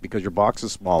back because your box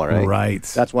is smaller. Eh? Right.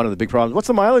 That's one of the big problems. What's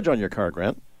the mileage on your car,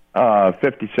 Grant?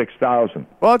 56,000.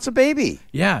 Well, it's a baby.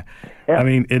 Yeah. I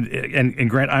mean, and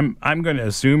Grant, I'm going to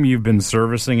assume you've been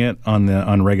servicing it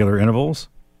on regular intervals.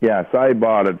 Yes, I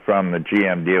bought it from the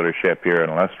GM dealership here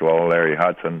in Listowel, Larry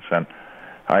Hudson's, and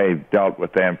I dealt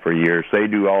with them for years. They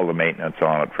do all the maintenance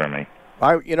on it for me.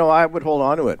 I would hold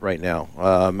on to it right now.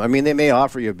 I mean, they may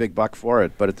offer you a big buck for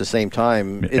it, but at the same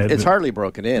time, it's hardly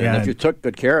broken in. Yeah, and if you took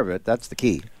good care of it, that's the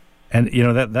key. And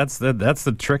that's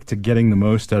the trick to getting the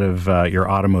most out of your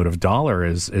automotive dollar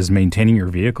is maintaining your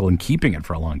vehicle and keeping it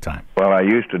for a long time. Well, I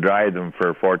used to drive them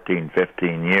for 14,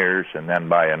 15 years and then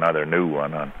buy another new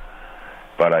one.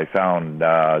 But I found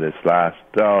this last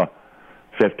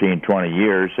 15, 20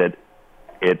 years that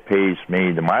it pays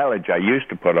me, the mileage I used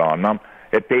to put on them,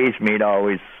 it pays me to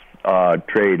always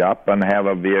trade up and have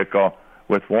a vehicle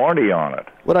with warranty on it.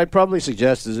 What I'd probably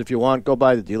suggest is, if you want, go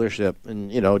by the dealership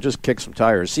and, just kick some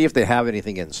tires. See if they have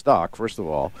anything in stock, first of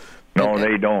all. No,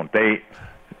 they don't.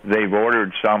 They've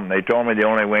ordered some. They told me the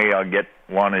only way I'll get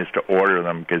one is to order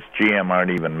them, because GM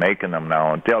aren't even making them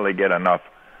now until they get enough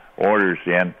orders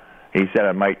in. He said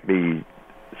it might be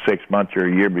 6 months or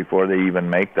a year before they even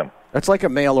make them. That's like a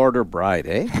mail-order bride,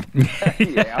 eh?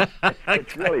 Yeah,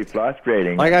 it's really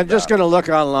frustrating. Like, I'm just going to look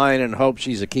online and hope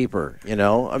she's a keeper,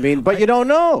 I mean, but you don't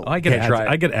know. I get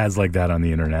ads like that on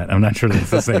the internet. I'm not sure that's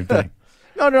the same thing.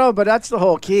 No, but that's the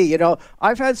whole key.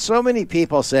 I've had so many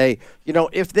people say,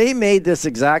 if they made this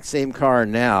exact same car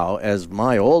now as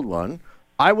my old one,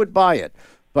 I would buy it.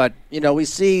 But, we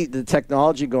see the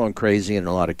technology going crazy in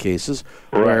a lot of cases,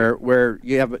 right, where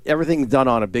you have everything done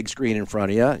on a big screen in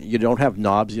front of you. You don't have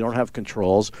knobs. You don't have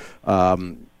controls.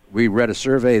 We read a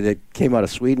survey that came out of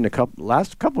Sweden a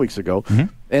couple weeks ago,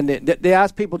 and they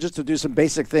asked people just to do some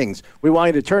basic things. We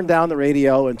want you to turn down the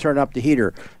radio and turn up the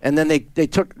heater. And then they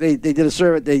did a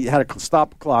survey. They had a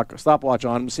stopwatch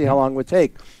on them to see how long it would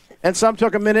take. And some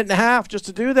took a minute and a half just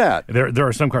to do that. There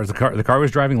are some cars. The car I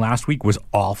was driving last week was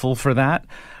awful for that.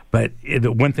 But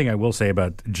the one thing I will say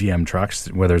about GM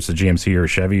trucks, whether it's a GMC or a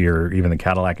Chevy or even the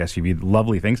Cadillac SUV,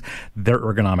 lovely things, their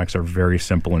ergonomics are very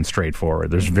simple and straightforward.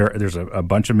 There's a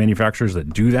bunch of manufacturers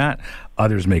that do that.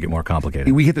 Others make it more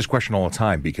complicated. We get this question all the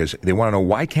time because they want to know,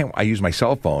 why can't I use my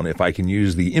cell phone if I can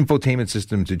use the infotainment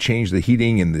system to change the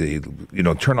heating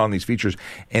and turn on these features?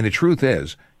 And the truth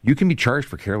is, you can be charged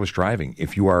for careless driving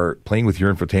if you are playing with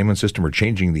your infotainment system or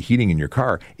changing the heating in your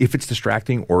car, if it's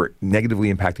distracting or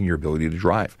negatively impacting your ability to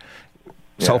drive.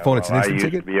 Cell phone, it's an instant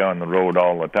ticket. I used to be on the road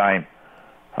all the time,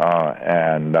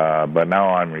 but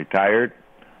now I'm retired.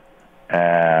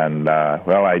 And,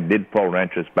 I did pull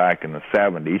wrenches back in the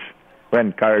 70s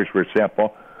when cars were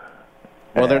simple.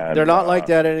 Well, they're not like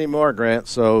that anymore, Grant.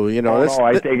 So,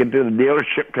 I take it to the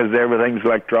dealership because everything's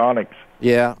electronics.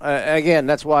 Yeah. Again,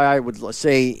 that's why I would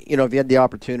say, if you had the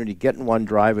opportunity, get in one,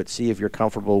 drive it, see if you're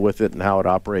comfortable with it and how it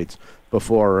operates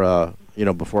before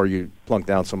you plunk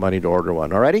down some money to order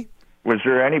one. All righty? Was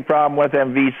there any problem with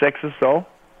them V6s, though?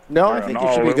 No, I think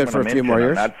you should be good for a few more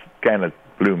years. That kind of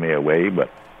blew me away,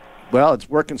 but... Well, it's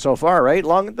working so far, right?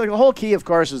 The whole key, of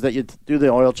course, is that you do the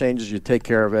oil changes, you take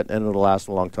care of it, and it'll last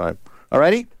a long time. All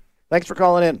righty? Thanks for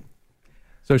calling in.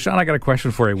 So, Sean, I got a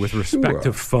question for you with respect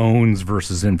to phones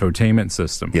versus infotainment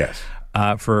system. Yes.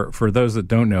 For those that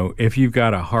don't know, if you've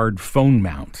got a hard phone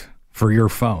mount for your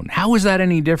phone, how is that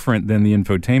any different than the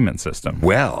infotainment system?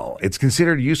 Well, it's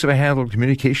considered use of a handheld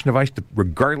communication device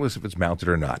regardless if it's mounted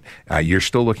or not. You're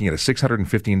still looking at a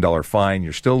 $615 fine.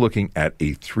 You're still looking at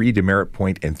a 3 demerit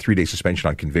point and 3-day suspension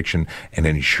on conviction and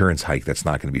an insurance hike that's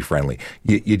not going to be friendly.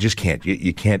 You just can't.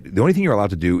 You can't. The only thing you're allowed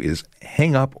to do is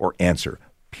hang up or answer.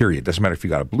 period. Doesn't matter if you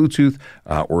got a Bluetooth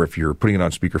or if you're putting it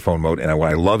on speakerphone mode. And what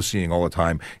I love seeing all the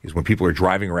time is when people are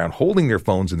driving around holding their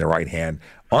phones in their right hand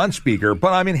on speaker,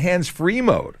 but I'm in hands-free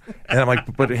mode. And I'm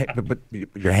like, but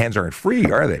your hands aren't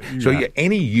free, are they? Yeah. So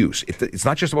any use. It's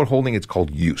not just about holding, it's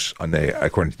called use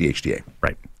according to the HDA.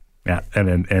 Right. Yeah,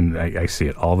 and I see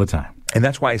it all the time. And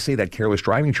that's why I say that careless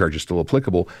driving charge is still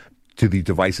applicable to the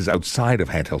devices outside of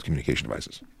handheld communication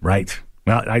devices. Right.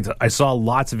 Well, I saw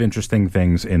lots of interesting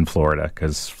things in Florida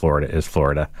because Florida is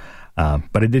Florida,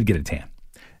 but I did get a tan.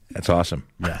 That's awesome.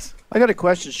 Yes. I got a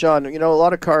question, Sean. A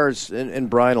lot of cars, and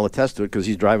Brian will attest to it because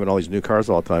he's driving all these new cars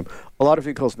all the time. A lot of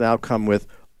vehicles now come with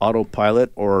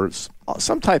autopilot or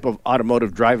some type of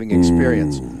automotive driving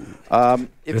experience.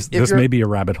 This may be a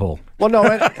rabbit hole. Well,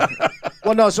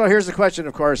 no. So here's the question,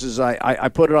 of course, is I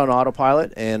put it on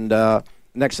autopilot, and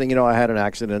next thing you know, I had an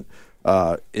accident.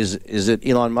 Is it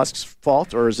Elon Musk's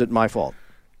fault or is it my fault?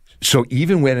 So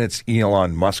even when it's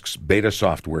Elon Musk's beta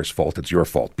software's fault, it's your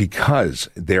fault because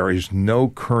there is no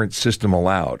current system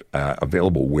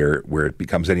available where it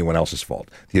becomes anyone else's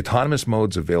fault. The autonomous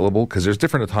mode's available because there's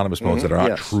different autonomous modes that are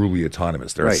not truly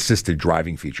autonomous. They're assisted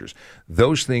driving features.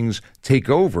 Those things take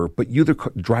over, but you, the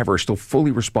driver, are still fully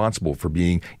responsible for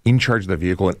being in charge of the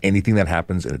vehicle and anything that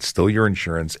happens, and it's still your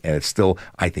insurance, and it's still,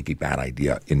 I think, a bad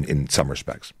idea in some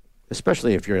respects.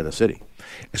 Especially if you're in the city.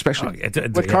 Especially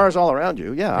with cars all around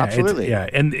you. Yeah, absolutely.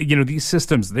 And these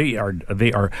systems, they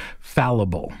are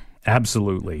fallible.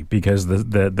 Absolutely, because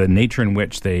the nature in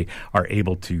which they are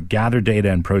able to gather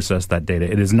data and process that data,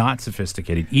 it is not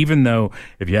sophisticated. Even though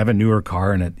if you have a newer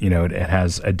car and it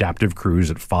has adaptive cruise,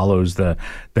 it follows the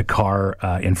car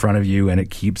in front of you and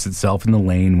it keeps itself in the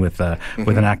lane with an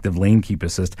active lane keep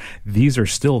assist. These are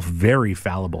still very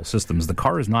fallible systems. The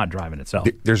car is not driving itself.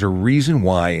 There's a reason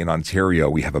why in Ontario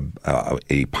we have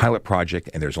a pilot project,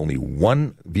 and there's only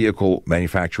one vehicle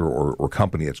manufacturer or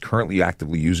company that's currently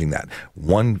actively using that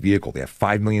one vehicle. They have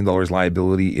 $5 million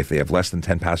liability if they have less than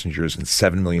 10 passengers and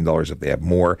 $7 million if they have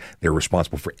more. They're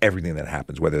responsible for everything that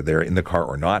happens, whether they're in the car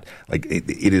or not. Like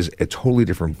it is a totally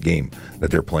different game that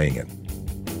they're playing in.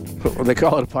 Well, they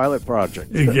call it a pilot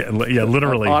project. Yeah,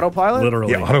 literally. Autopilot?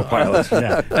 Literally. Yeah, autopilot.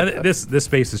 Yeah. And this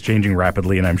space is changing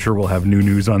rapidly, and I'm sure we'll have new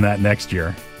news on that next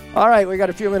year. All right, we got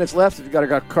a few minutes left. If you've got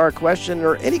a car question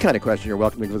or any kind of question, you're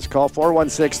welcome to give us a call,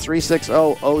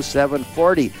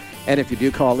 416-360-0740. And if you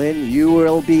do call in, you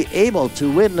will be able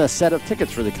to win a set of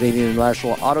tickets for the Canadian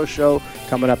International Auto Show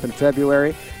coming up in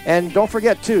February. And don't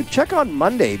forget, too, check on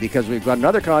Monday because we've got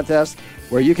another contest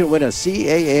where you can win a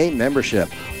CAA membership.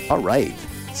 All right,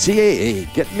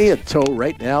 CAA, get me a tow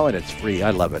right now, and it's free. I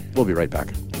love it. We'll be right back.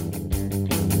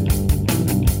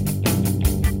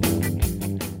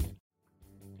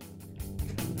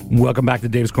 Welcome back to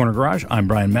Dave's Corner Garage. I'm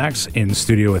Brian Max in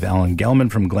studio with Alan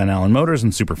Gelman from Glen Allen Motors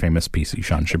and super famous PC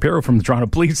Sean Shapiro from the Toronto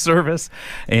Police Service.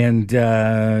 And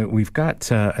we've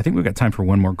got, I think we've got time for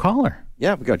one more caller.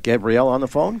 Yeah, we've got Gabrielle on the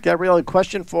phone. Gabrielle, a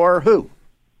question for who?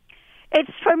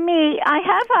 It's for me. I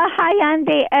have a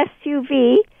Hyundai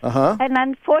SUV, and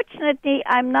unfortunately,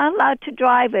 I'm not allowed to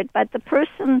drive it, but the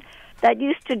person that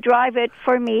used to drive it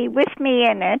for me, with me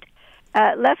in it,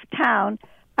 left town.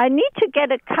 I need to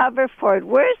get a cover for it.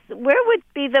 Where would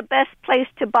be the best place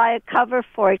to buy a cover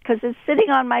for it? Because it's sitting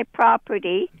on my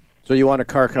property. So you want a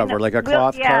car cover, like a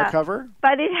cloth car cover?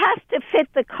 But it has to fit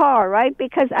the car, right?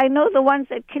 Because I know the ones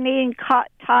at Canadian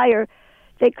Tire,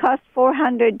 they cost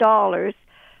 $400.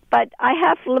 But I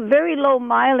have very low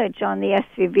mileage on the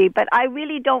SUV, but I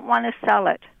really don't want to sell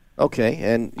it. Okay,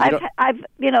 and I've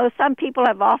some people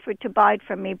have offered to buy it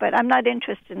from me, but I'm not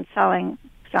interested in selling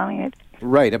it.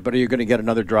 Right, but are you going to get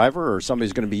another driver, or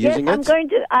somebody's going to be using it? I'm going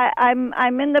to.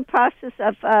 I'm in the process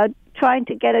of trying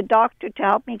to get a doctor to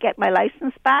help me get my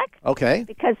license back. Okay.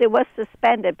 Because it was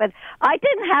suspended, but I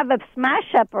didn't have a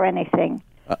smash up or anything.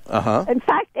 In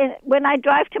fact, when I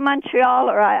drive to Montreal,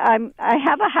 or I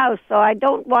have a house, so I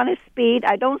don't want to speed.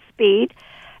 I don't speed,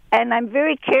 and I'm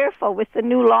very careful with the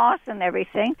new laws and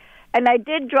everything. And I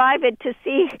did drive it to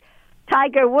see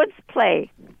Tiger Woods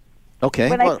play.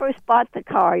 Okay. When I first bought the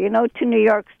car, to New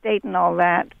York State and all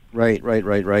that. Right.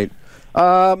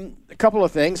 A couple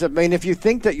of things. I mean, if you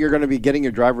think that you're going to be getting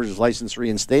your driver's license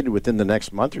reinstated within the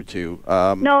next month or two.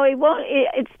 No, it won't.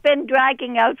 It's been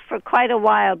dragging out for quite a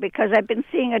while because I've been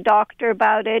seeing a doctor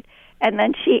about it. And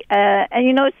then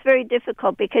it's very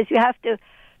difficult because you have to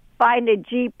find a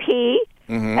GP.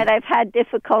 Mm-hmm. And I've had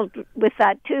difficulty with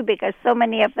that, too, because so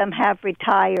many of them have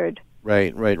retired.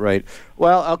 Right.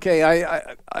 Well,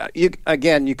 okay. You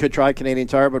could try Canadian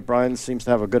Tire, but Brian seems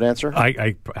to have a good answer.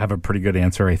 I have a pretty good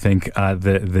answer. I think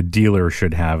the dealer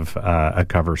should have a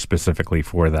cover specifically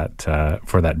for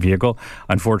that vehicle.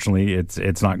 Unfortunately,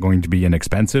 it's not going to be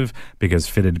inexpensive because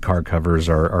fitted car covers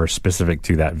are specific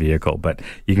to that vehicle. But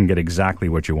you can get exactly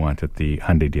what you want at the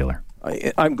Hyundai dealer.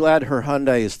 I'm glad her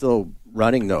Hyundai is still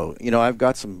running, though. I've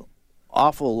got some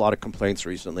awful lot of complaints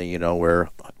recently, where,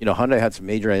 Hyundai had some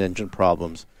major engine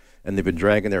problems and they've been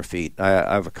dragging their feet.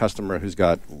 I have a customer who's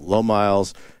got low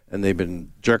miles and they've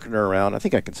been jerking her around. I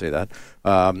think I can say that.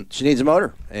 She needs a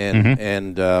motor,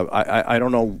 and I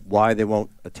don't know why they won't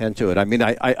attend to it. I mean,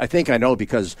 I think I know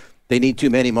because they need too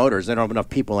many motors. They don't have enough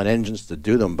people and engines to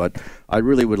do them, but I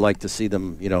really would like to see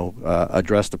them,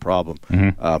 address the problem.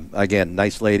 Again,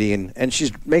 nice lady, and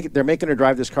they're making her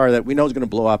drive this car that we know is going to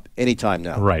blow up anytime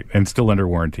now. Right, and still under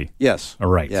warranty. Yes. All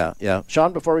right. Yeah.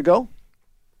 Sean, before we go,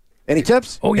 any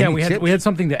tips? Oh, yeah, we had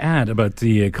something to add about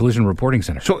the Collision Reporting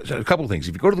Center. So a couple of things.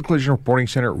 If you go to the Collision Reporting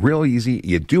Center, real easy.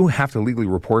 You do have to legally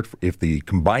report if the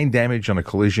combined damage on a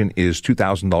collision is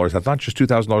 $2,000. That's not just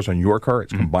 $2,000 on your car.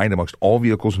 It's combined amongst all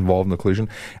vehicles involved in the collision.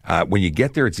 When you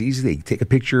get there, it's easy. They take a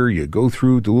picture. You go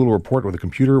through, do a little report with a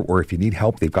computer, or if you need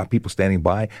help, they've got people standing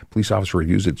by. Police officer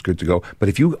reviews it. It's good to go. But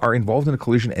if you are involved in a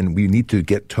collision and we need to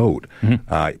get towed,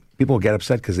 people get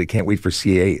upset because they can't wait for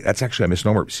CAA. That's actually a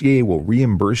misnomer. CAA will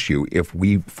reimburse you if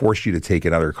we force you to take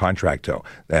another contract tow.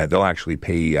 They'll actually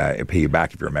pay you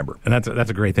back if you're a member. And that's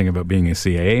a great thing about being a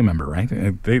CAA member, right?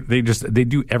 They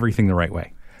do everything the right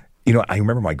way. I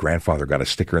remember my grandfather got a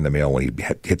sticker in the mail when he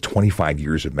hit 25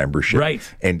 years of membership. Right.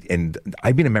 And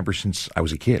I've been a member since I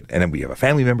was a kid. And then we have a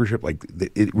family membership. Like,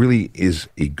 it really is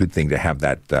a good thing to have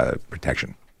that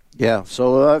protection. Yeah,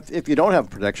 so if you don't have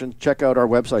protection, check out our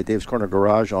website, Dave's Corner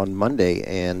Garage, on Monday,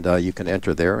 and you can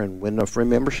enter there and win a free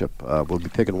membership. We'll be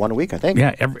picking one a week, I think.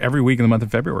 Yeah, every week in the month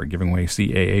of February, giving away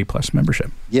CAA Plus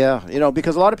membership. Yeah,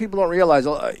 because a lot of people don't realize,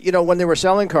 when they were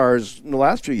selling cars in the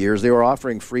last few years, they were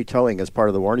offering free towing as part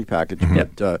of the warranty package,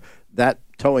 but that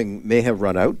towing may have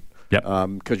run out. Yep.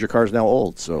 Because your car's now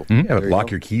old. So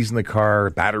lock your keys in the car,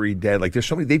 battery dead. Like, there's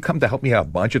so many. They've come to help me out a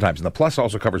bunch of times. And the Plus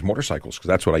also covers motorcycles because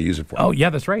that's what I use it for. Oh, yeah,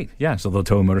 that's right. Yeah, so they'll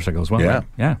tow a motorcycle as well. Yeah.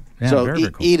 Right? Yeah. So very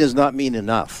cool. E does not mean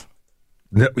enough.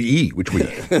 No, E, which we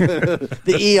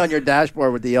the E on your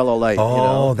dashboard with the yellow light.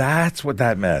 Oh, that's what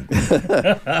that meant.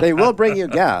 They will bring you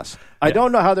gas. I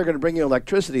don't know how they're going to bring you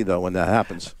electricity, though, when that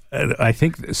happens. I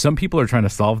think some people are trying to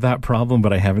solve that problem,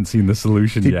 but I haven't seen the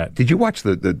solution yet. Did you watch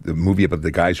the movie about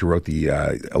the guys who wrote the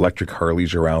electric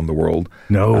Harleys around the world?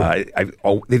 No.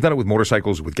 They've done it with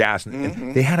motorcycles, with gas.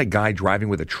 And they had a guy driving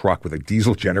with a truck with a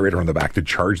diesel generator on the back to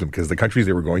charge them because the countries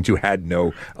they were going to had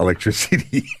no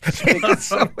electricity.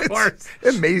 It's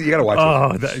amazing. You got to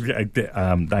watch it.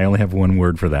 I only have one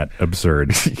word for that.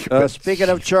 Absurd. Speaking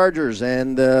of chargers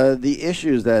and the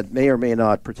issues that may or may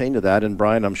not pertain to that, and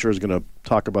Brian, I'm sure, is going to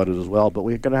talk about it as well, but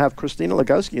we're going to have Christina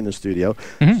Legowski in the studio.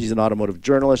 She's an automotive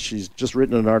journalist. She's just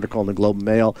written an article in the Globe and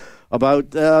Mail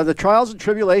about the trials and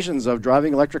tribulations of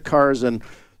driving electric cars. And,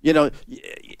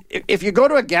 if you go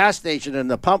to a gas station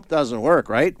and the pump doesn't work,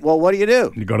 right? Well, what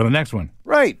do? You go to the next one.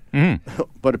 Right.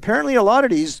 But apparently a lot of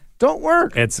these don't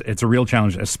work. It's a real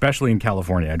challenge, especially in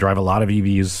California. I drive a lot of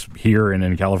EVs here and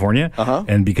in California,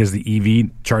 and because the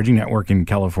EV charging network in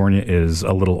California is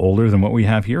a little older than what we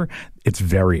have here, it's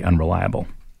very unreliable.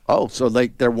 Oh, so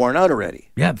they're worn out already.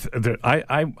 Yeah,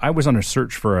 I was on a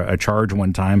search for a charge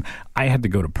one time. I had to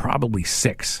go to probably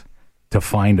 6 to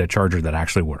find a charger that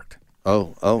actually worked.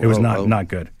 It was not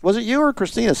good. Was it you or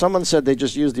Christina? Someone said they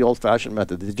just used the old-fashioned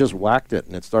method. They just whacked it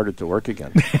and it started to work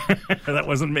again. That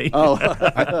wasn't me.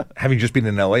 Having just been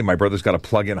in L.A., my brother's got a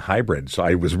plug-in hybrid, so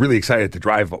I was really excited to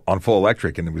drive on full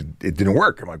electric, and it didn't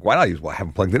work. I'm like, why not? I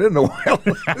haven't plugged it in a while.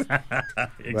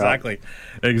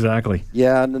 Exactly.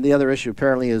 Yeah, and then the other issue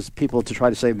apparently is people, to try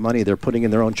to save money, they're putting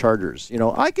in their own chargers.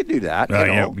 I could do that.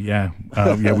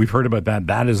 Yeah, we've heard about that.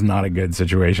 That is not a good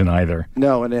situation either.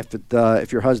 No, and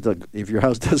if your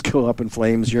house does go up in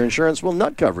flames, your insurance will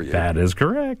not cover you. That is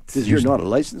correct. Because you're not a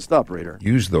licensed operator.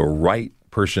 Use the right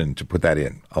person to put that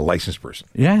in, a licensed person.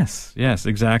 Yes,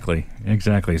 exactly.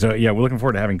 So, yeah, we're looking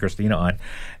forward to having Christina on,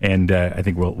 and I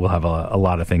think we'll have a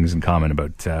lot of things in common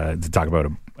about to talk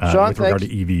about Sean, with regard to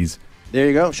EVs. There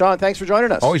you go. Don't thanks for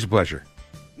joining us. Always a pleasure.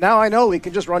 Now I know we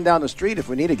can just run down the street if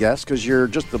we need a guest because you're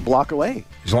just a block away.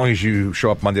 As long as you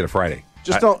show up Monday to Friday.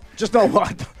 Don't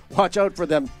watch out for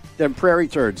them prairie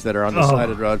turds that are on the side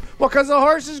of the road. Well, because the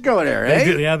horses go there,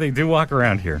 eh? They do walk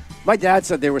around here. My dad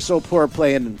said they were so poor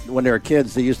playing when they were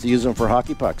kids, they used to use them for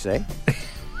hockey pucks, eh?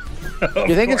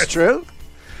 You think it's true?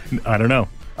 I don't know.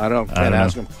 I don't know. Can't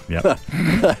ask him. Yep.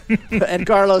 And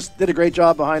Carlos did a great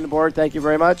job behind the board. Thank you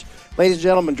very much. Ladies and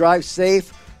gentlemen, drive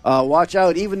safe. Watch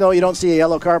out. Even though you don't see a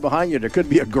yellow car behind you, there could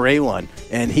be a gray one,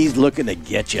 and he's looking to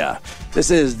get you.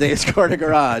 This is Dave's Corner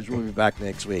Garage. We'll be back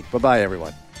next week. Bye-bye,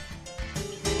 everyone.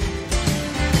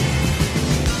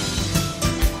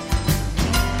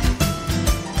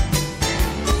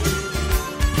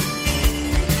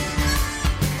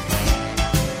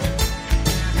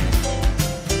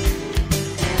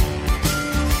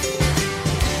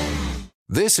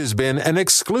 This has been an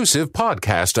exclusive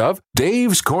podcast of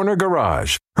Dave's Corner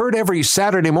Garage. Heard every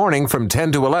Saturday morning from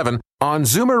 10 to 11 on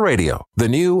Zoomer Radio, the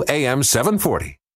new AM 740.